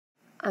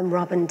I'm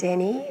Robyn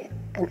Denny,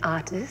 an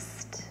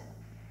artist,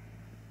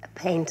 a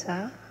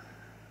painter,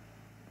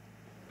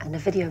 and a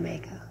video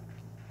maker.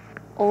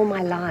 All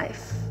my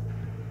life,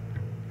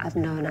 I've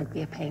known I'd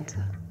be a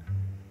painter.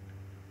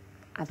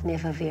 I've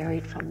never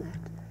varied from that.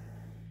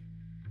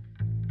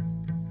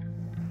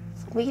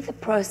 For me, the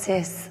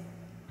process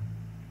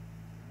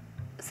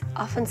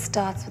often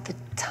starts with the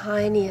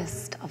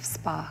tiniest of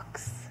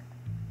sparks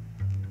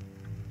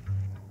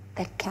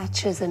that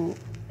catches and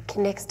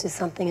connects to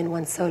something in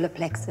one's solar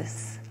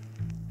plexus.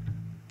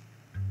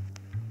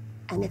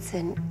 And it's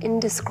an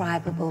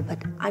indescribable but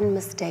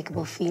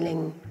unmistakable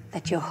feeling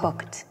that you're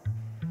hooked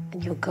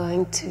and you're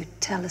going to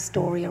tell a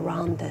story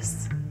around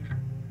this.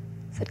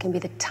 So it can be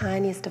the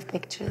tiniest of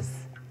pictures,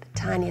 the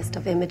tiniest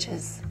of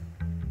images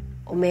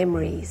or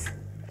memories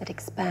that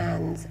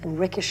expands and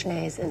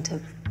ricochets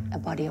into a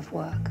body of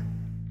work.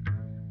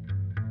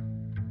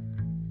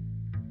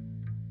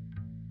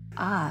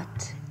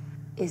 Art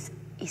is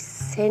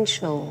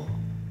essential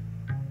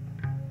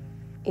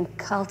in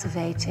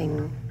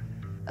cultivating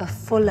a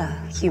fuller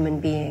human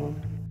being.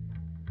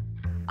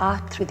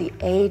 Art through the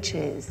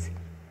ages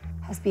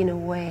has been a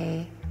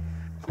way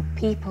for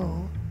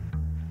people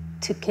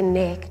to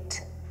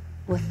connect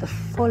with the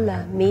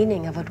fuller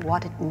meaning of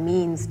what it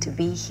means to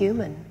be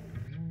human.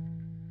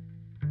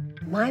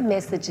 My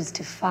message is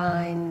to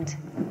find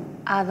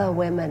other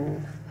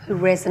women who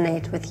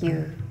resonate with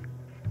you,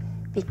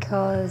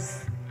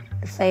 because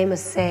the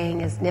famous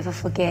saying is never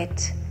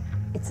forget,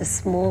 it's a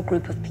small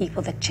group of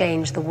people that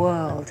change the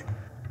world.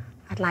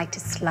 I'd like to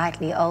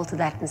slightly alter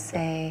that and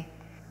say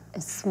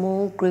a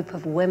small group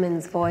of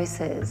women's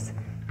voices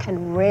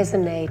can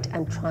resonate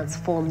and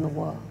transform the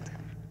world.